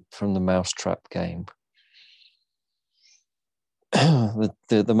from the mousetrap game.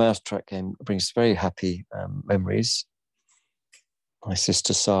 the mousetrap game brings very happy memories. My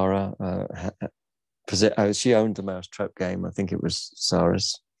sister Sarah, she owned the mousetrap game. I think it was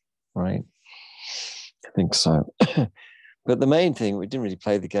Sarah's, right? I think so. But the main thing, we didn't really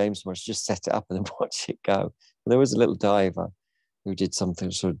play the game so much, just set it up and then watch it go. There was a little diver who did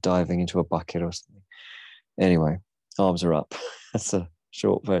something sort of diving into a bucket or something. Anyway, arms are up. That's a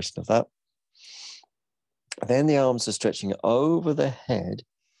short version of that. Then the arms are stretching over the head.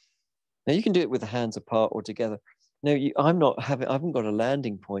 Now you can do it with the hands apart or together. Now I haven't got a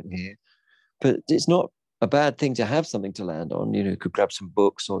landing point here, but it's not a bad thing to have something to land on. You know, you could grab some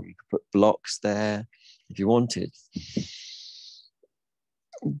books or you could put blocks there if you wanted.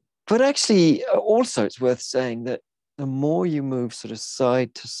 But actually, also it's worth saying that the more you move sort of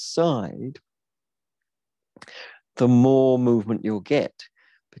side to side, the more movement you'll get,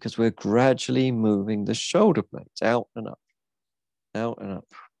 because we're gradually moving the shoulder blades out and up, out and up.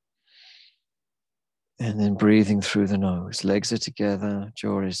 And then breathing through the nose. Legs are together,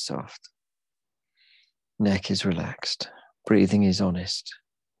 jaw is soft. Neck is relaxed. Breathing is honest.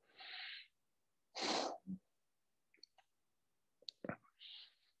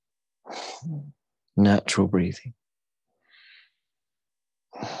 Natural breathing.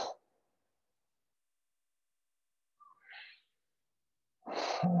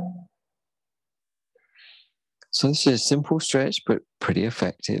 So this is a simple stretch, but pretty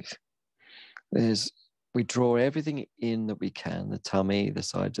effective. We draw everything in that we can, the tummy, the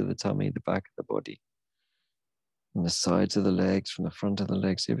sides of the tummy, the back of the body, and the sides of the legs, from the front of the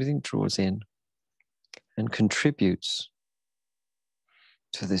legs, everything draws in and contributes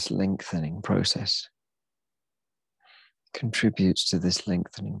to this lengthening process. Contributes to this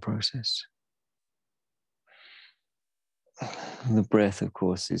lengthening process. And the breath, of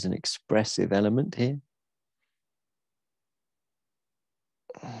course, is an expressive element here.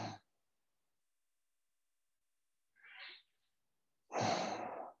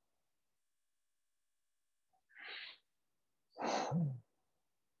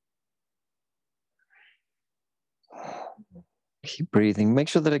 Keep breathing. Make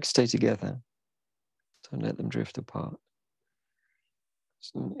sure the legs stay together. Don't let them drift apart.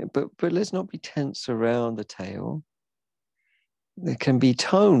 But let's not be tense around the tail. There can be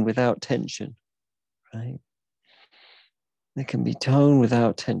tone without tension, right? There can be tone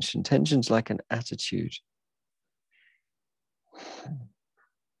without tension. Tension's like an attitude.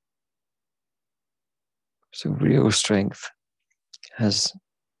 So real strength has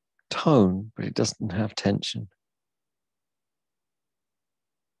tone, but it doesn't have tension.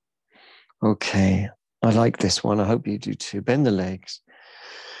 Okay, I like this one. I hope you do too. Bend the legs.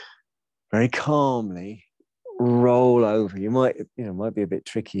 Very calmly roll over. You might be a bit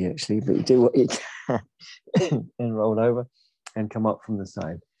tricky actually, but you do what you can and roll over and come up from the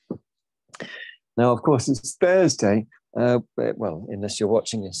side. Now, of course, it's Thursday. Well, unless you're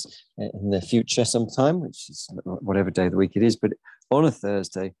watching this in the future sometime, which is whatever day of the week it is, but on a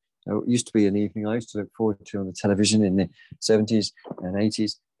Thursday, it used to be an evening I used to look forward to on the television in the 70s and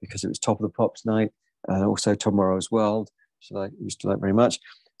 80s because it was Top of the Pops night and also Tomorrow's World, which I used to like very much.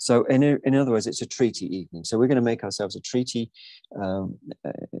 So in other words, it's a treaty evening. So we're going to make ourselves a treaty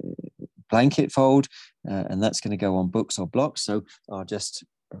blanket fold, and that's going to go on books or blocks. So I'll just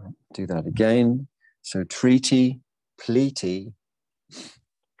do that again. So treaty, pleaty,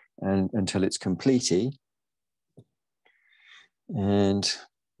 and until it's completey. And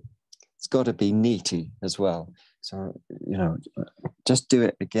it's got to be neaty as well. So, just do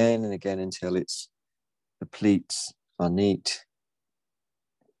it again and again until the pleats are neat.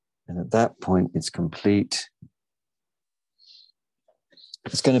 And at that point, it's complete.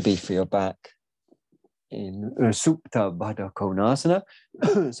 It's going to be for your back in Supta Baddha Konasana.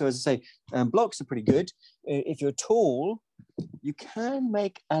 So as I say, blocks are pretty good. If you're tall, you can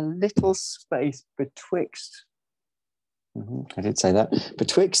make a little space betwixt. I did say that.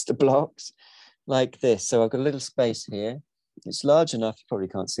 Betwixt the blocks. like this. So I've got a little space here. It's large enough, you probably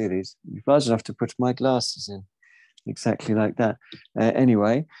can't see these. It's large enough to put my glasses in, exactly like that.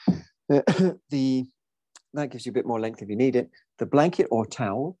 Anyway, that gives you a bit more length if you need it. The blanket or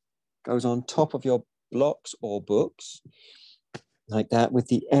towel goes on top of your blocks or books, like that, with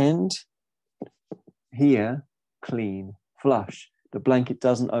the end here clean, flush. The blanket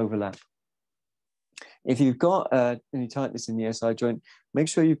doesn't overlap. If you've got any tightness in the SI joint, make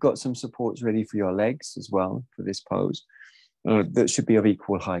sure you've got some supports ready for your legs as well for this pose. That should be of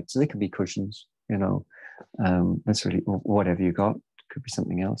equal height. So they can be cushions, you know, that's really whatever you got. Could be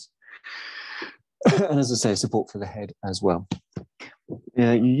something else. And as I say, support for the head as well.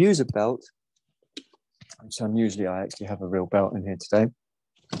 You use a belt, which unusually I actually have a real belt in here today.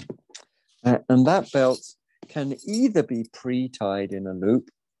 And that belt can either be pre-tied in a loop,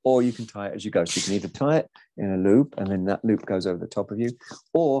 or you can tie it as you go. So you can either tie it in a loop and then that loop goes over the top of you,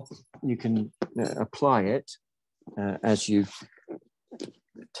 or you can apply it as you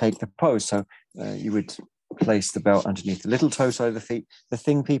take the pose. So you would place the belt underneath the little toe side of the feet. The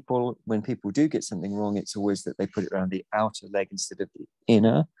thing when people do get something wrong, it's always that they put it around the outer leg instead of the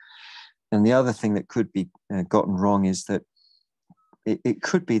inner. And the other thing that could be gotten wrong is that it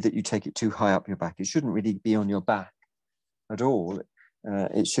could be that you take it too high up your back. It shouldn't really be on your back at all.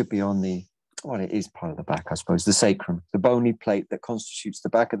 It should be on it is part of the back, I suppose, the sacrum, the bony plate that constitutes the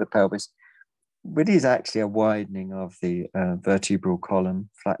back of the pelvis. It is actually a widening of the vertebral column,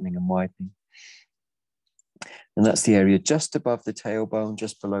 flattening and widening. And that's the area just above the tailbone,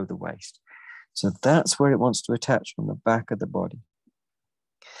 just below the waist. So that's where it wants to attach, from the back of the body.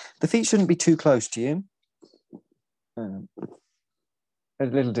 The feet shouldn't be too close to you. A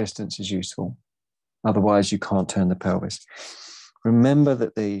little distance is useful. Otherwise, you can't turn the pelvis. Remember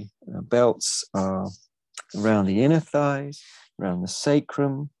that the belts are around the inner thighs, around the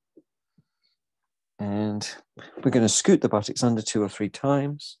sacrum. And we're going to scoot the buttocks under 2 or 3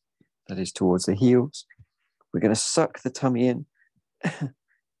 times. That is towards the heels. We're going to suck the tummy in.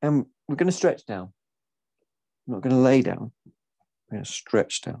 And we're going to stretch down. We're not going to lay down. We're going to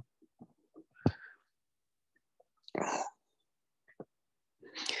stretch down.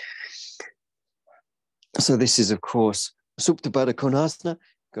 So this is, of course, Supta Baddha Konasana.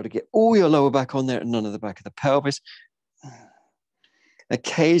 Got to get all your lower back on there and none of the back of the pelvis.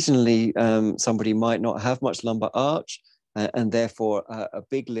 Occasionally, somebody might not have much lumbar arch, and therefore a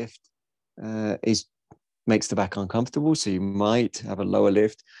big lift makes the back uncomfortable. So you might have a lower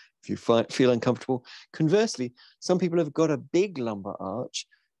lift if you feel uncomfortable. Conversely, some people have got a big lumbar arch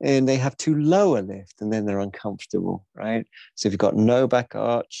and they have too low a lift, and then they're uncomfortable, right? So if you've got no back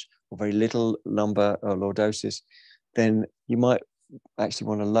arch or very little lumbar or lordosis, then you might actually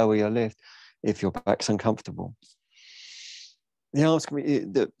want to lower your lift if your back's uncomfortable. The arms can be,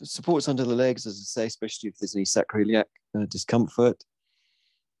 the supports under the legs, as I say, especially if there's any sacroiliac discomfort.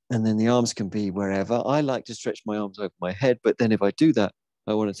 And then the arms can be wherever. I like to stretch my arms over my head, but then if I do that,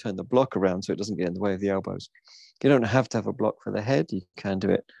 I want to turn the block around so it doesn't get in the way of the elbows. You don't have to have a block for the head. You can do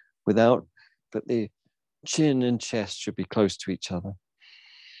it without, but the chin and chest should be close to each other.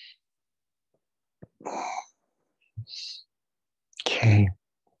 Okay.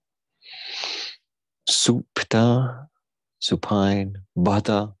 Supta, supine,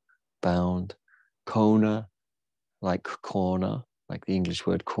 baddha, bound, kona, like corner, like the English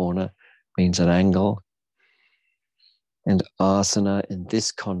word corner, means an angle. And asana in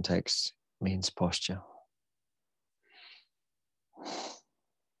this context means posture.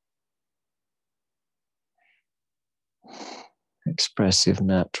 Expressive,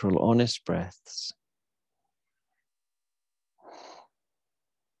 natural, honest breaths.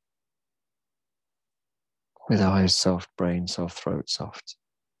 With eyes soft, brain soft, throat soft.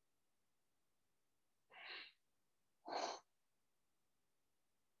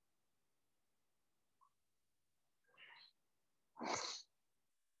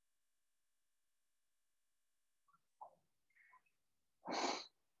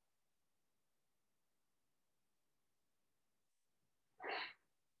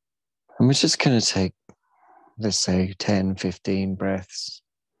 And we're just going to take, let's say, 10, 15 breaths,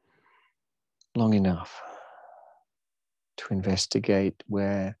 long enough to investigate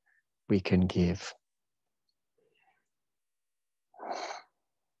where we can give.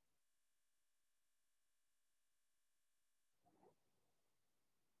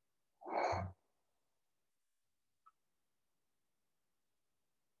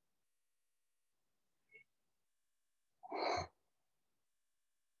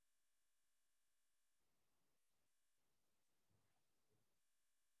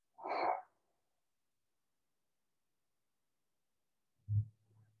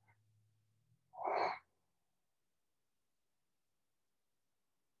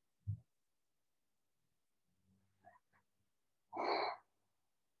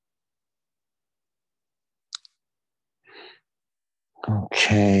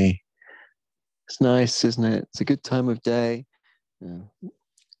 Okay. It's nice, isn't it? It's a good time of day.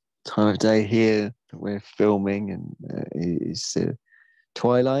 Time of day here that we're filming, and is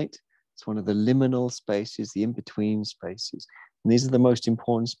twilight. It's one of the liminal spaces, the in-between spaces. And these are the most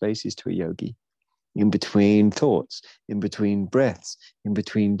important spaces to a yogi. In between thoughts, in between breaths, in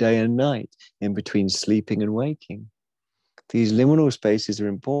between day and night, in between sleeping and waking. These liminal spaces are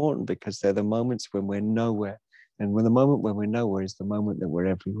important because they're the moments when we're nowhere. And when the moment when we're nowhere is the moment that we're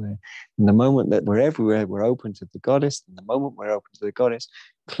everywhere. And the moment that we're everywhere, we're open to the goddess. And the moment we're open to the goddess,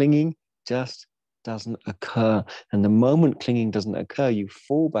 clinging just doesn't occur. And the moment clinging doesn't occur, you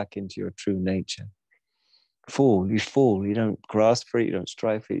fall back into your true nature. You fall. You don't grasp for it, you don't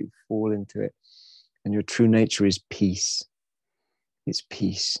strive for it, you fall into it. And your true nature is peace. It's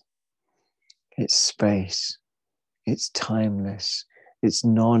peace. It's space. It's timeless. It's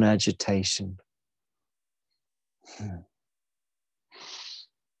non-agitation.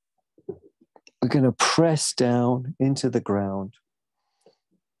 We're going to press down into the ground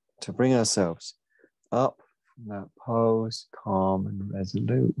to bring ourselves up from that pose, calm and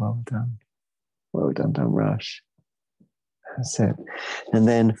resolute. Well done. Well done, don't rush. That's it. And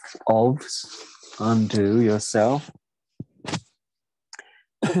then undo yourself.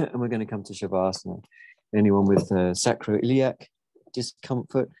 And we're going to come to Shavasana. Anyone with sacroiliac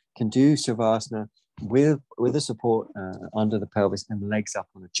discomfort can do Shavasana with a support under the pelvis and legs up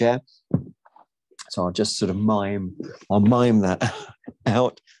on a chair. So I'll just sort of mime that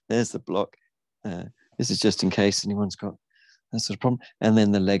out. There's the block. This is just in case anyone's got that sort of problem. And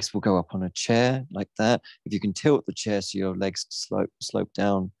then the legs will go up on a chair like that. If you can tilt the chair so your legs slope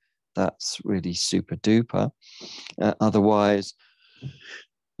down, that's really super duper. Otherwise,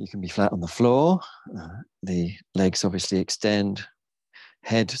 you can be flat on the floor. The legs obviously extend.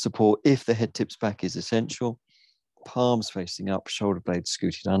 Head support, if the head tips back, is essential. Palms facing up, shoulder blades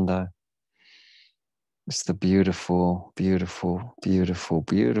scooted under. It's the beautiful, beautiful, beautiful,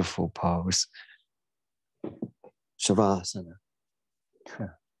 beautiful pose. Shavasana.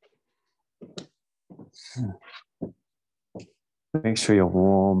 Make sure you're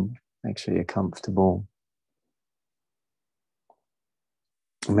warm. Make sure you're comfortable.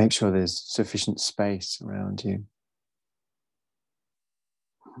 Make sure there's sufficient space around you.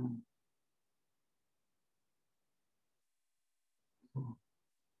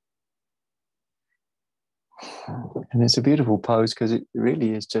 And it's a beautiful pose because it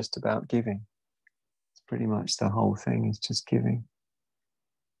really is just about giving. It's pretty much the whole thing is just giving.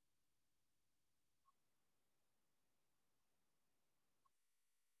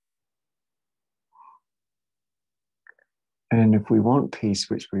 And if we want peace,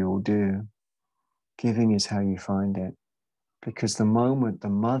 which we all do, giving is how you find it. Because the moment, the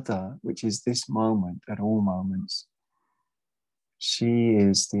mother, which is this moment at all moments, she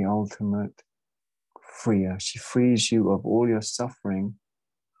is the ultimate freer. She frees you of all your suffering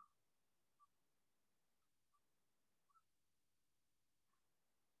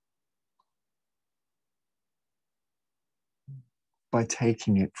by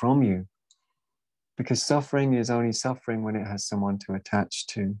taking it from you. Because suffering is only suffering when it has someone to attach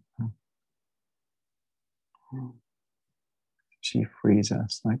to. She frees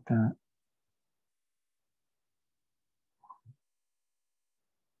us like that.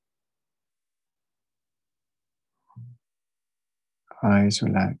 Eyes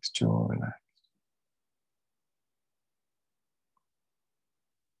relaxed, jaw relaxed.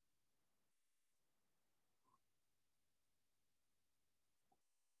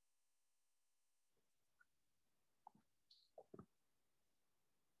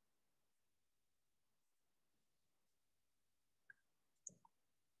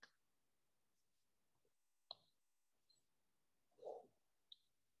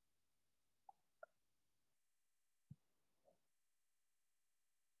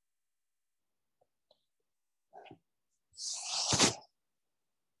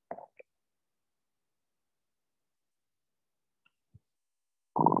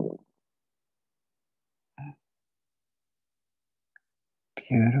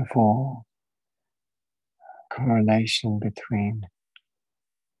 Beautiful correlation between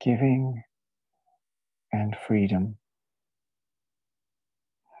giving and freedom.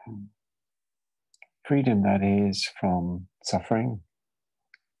 Freedom that is from suffering.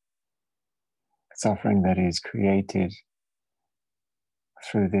 Suffering that is created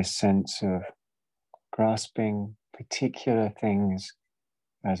through this sense of grasping particular things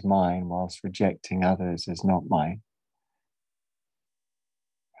as mine whilst rejecting others as not mine.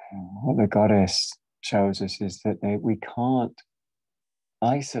 What the goddess shows us is that we can't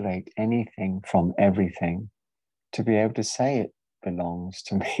isolate anything from everything to be able to say it belongs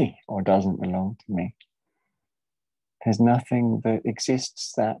to me or doesn't belong to me. There's nothing that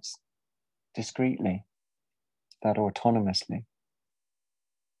exists that discreetly, that autonomously.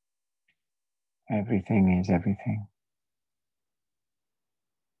 Everything is everything.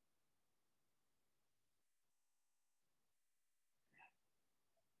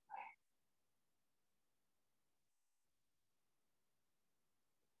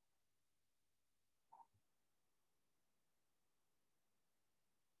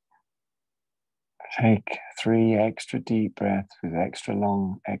 Take 3 extra deep breaths with extra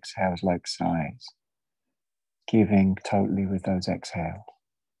long exhales like sighs, giving totally with those exhales.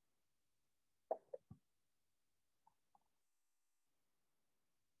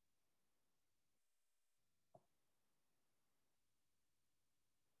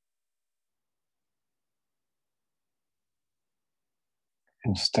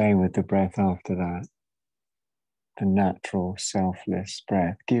 And stay with the breath after that. The natural, selfless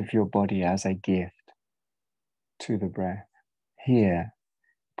breath. Give your body as a gift to the breath. Here,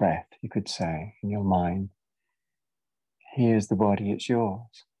 breath, you could say, in your mind. Here's the body, it's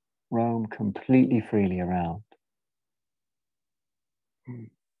yours. Roam completely freely around.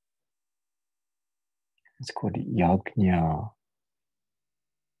 It's called yajna.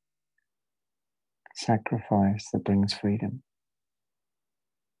 Sacrifice that brings freedom.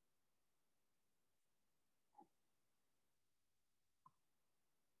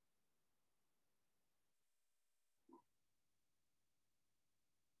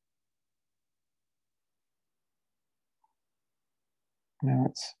 Now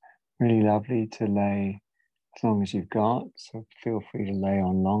it's really lovely to lay as long as you've got, so feel free to lay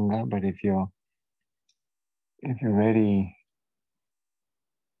on longer, but if you're ready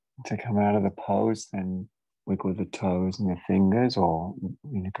to come out of the pose, then wiggle the toes and the fingers, or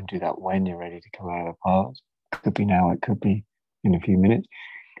you can do that when you're ready to come out of the pose. It could be now, it could be in a few minutes.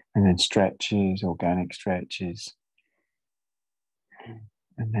 And then stretches, organic stretches.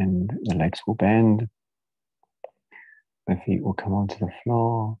 And then the legs will bend. The feet will come onto the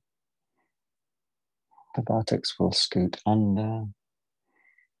floor. The buttocks will scoot under.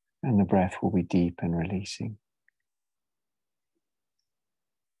 And the breath will be deep and releasing.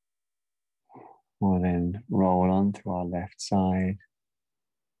 We'll then roll onto our left side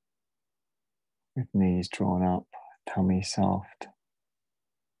with knees drawn up, tummy soft.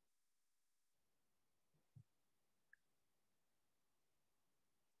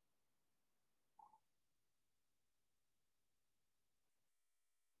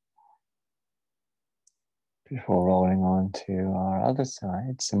 Before rolling on to our other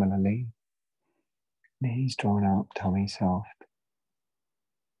side, similarly, knees drawn up, tummy soft.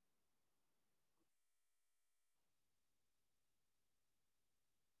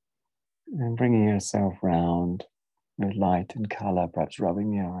 And bringing yourself round with light and color, perhaps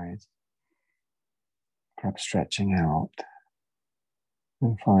rubbing the eyes, perhaps stretching out.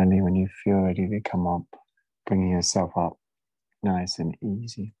 And finally, when you feel ready to come up, bringing yourself up nice and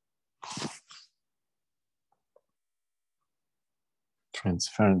easy.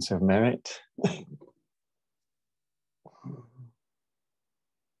 Transference of merit.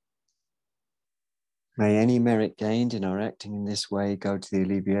 May any merit gained in our acting in this way go to the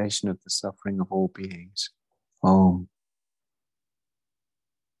alleviation of the suffering of all beings. Om.